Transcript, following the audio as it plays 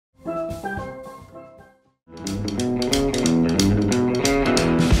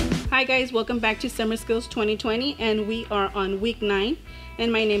Hi guys, welcome back to Summer Skills 2020, and we are on week 9,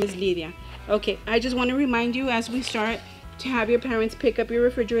 and my name is Lydia. Okay, I just want to remind you as we start to have your parents pick up your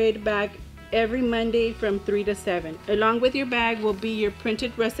refrigerated bag every Monday from 3 to 7. Along with your bag will be your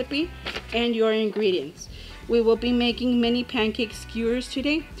printed recipe and your ingredients. We will be making mini pancake skewers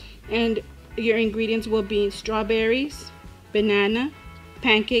today, and your ingredients will be strawberries, banana,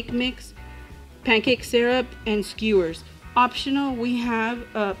 pancake mix, pancake syrup, and skewers. Optional, we have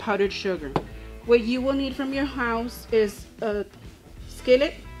powdered sugar. What you will need from your house is a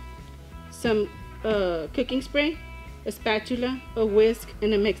skillet, some cooking spray, a spatula, a whisk,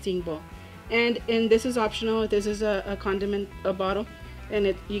 and a mixing bowl. And this is optional. This is a condiment, a bottle,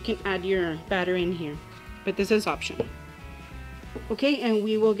 and you can add your batter in here, but this is optional. Okay, and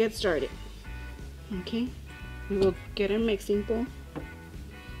we will get started. Okay, we will get a mixing bowl,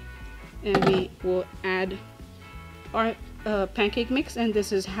 and we will add our pancake mix, and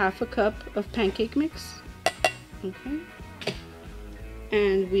this is half a cup of pancake mix. Okay,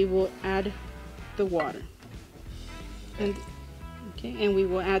 and we will add the water, and we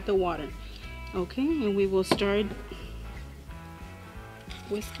will add the water. Okay, and we will start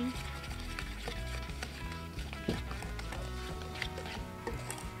whisking.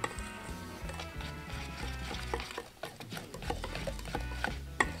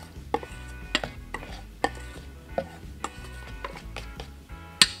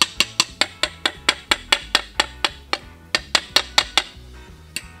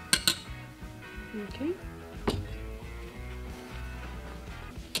 Okay.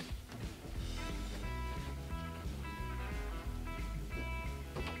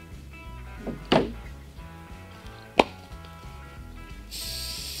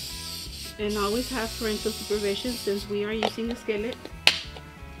 And always have parental supervision since we are using a skillet.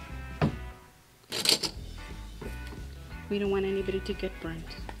 We don't want anybody to get burnt.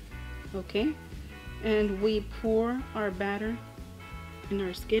 Okay? And we pour our batter in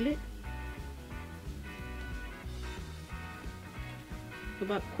our skillet.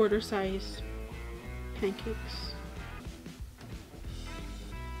 About quarter size pancakes.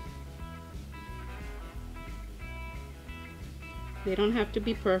 They don't have to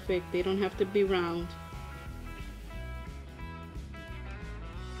be perfect. They don't have to be round.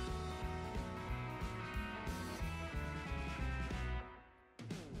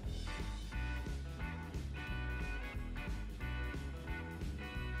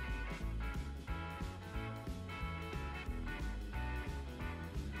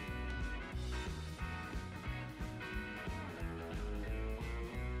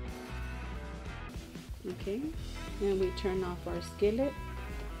 Okay, and we turn off our skillet.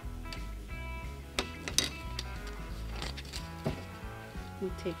 We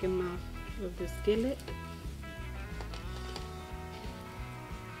take them off of the skillet.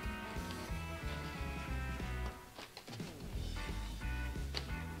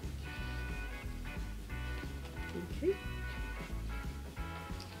 Okay.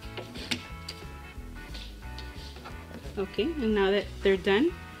 Okay, and now that they're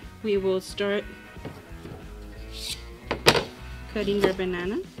done, we will start cutting your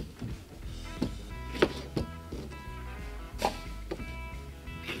banana.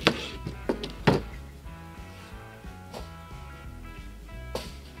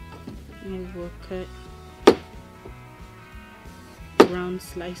 And we will cut round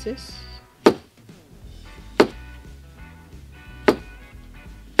slices.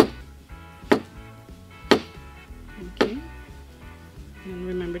 Okay. And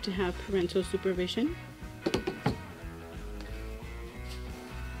remember to have parental supervision.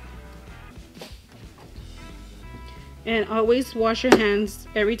 And always wash your hands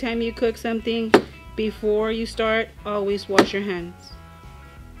every time you cook something. Before you start, always wash your hands.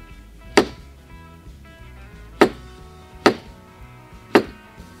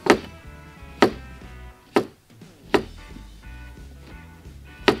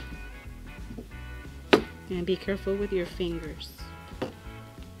 And be careful with your fingers.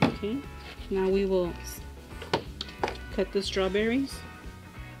 Okay, now we will cut the strawberries.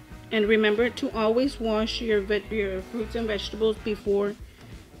 And remember to always wash your fruits and vegetables before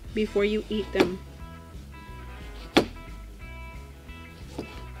you eat them.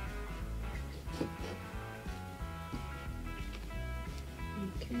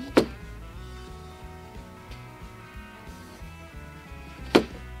 Okay.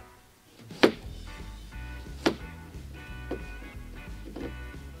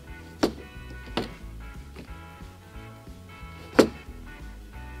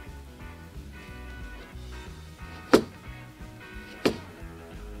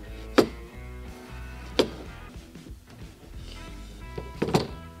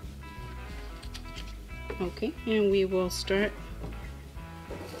 Okay, and we will start.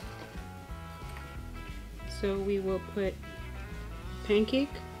 So we will put pancake,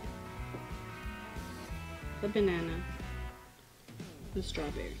 a banana, a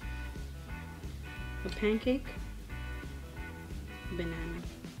strawberry, a pancake, a banana,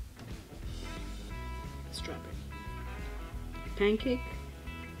 a strawberry, pancake,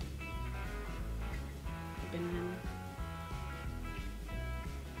 a banana,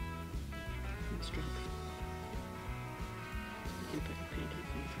 and strawberry. We can put the pancake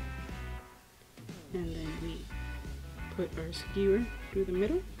in. And then we put our skewer through the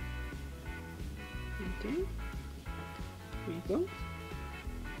middle. Okay, there you go.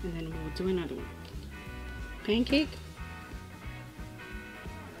 And then we'll do another one. Pancake,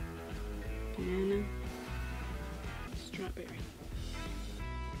 banana, strawberry.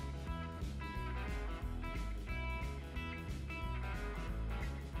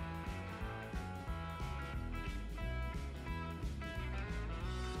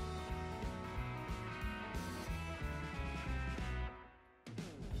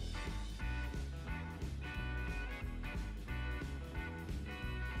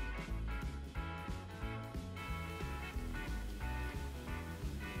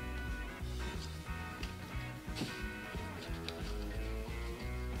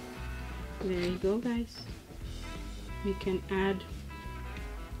 There you go, guys. We can add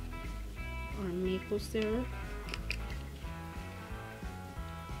our maple syrup.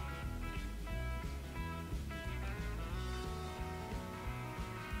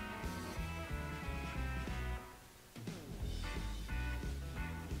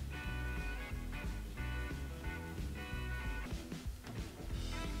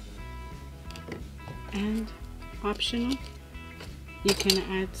 And optional, you can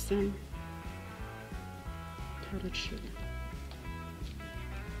add some powdered sugar.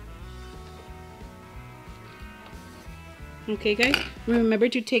 Okay guys, remember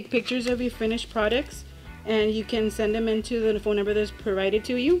to take pictures of your finished products, and you can send them into the phone number that's provided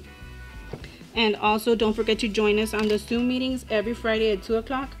to you. And also don't forget to join us on the Zoom meetings every Friday at 2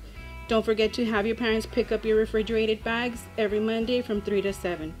 o'clock. Don't forget to have your parents pick up your refrigerated bags every Monday from 3 to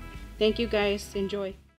 7. Thank you guys. Enjoy.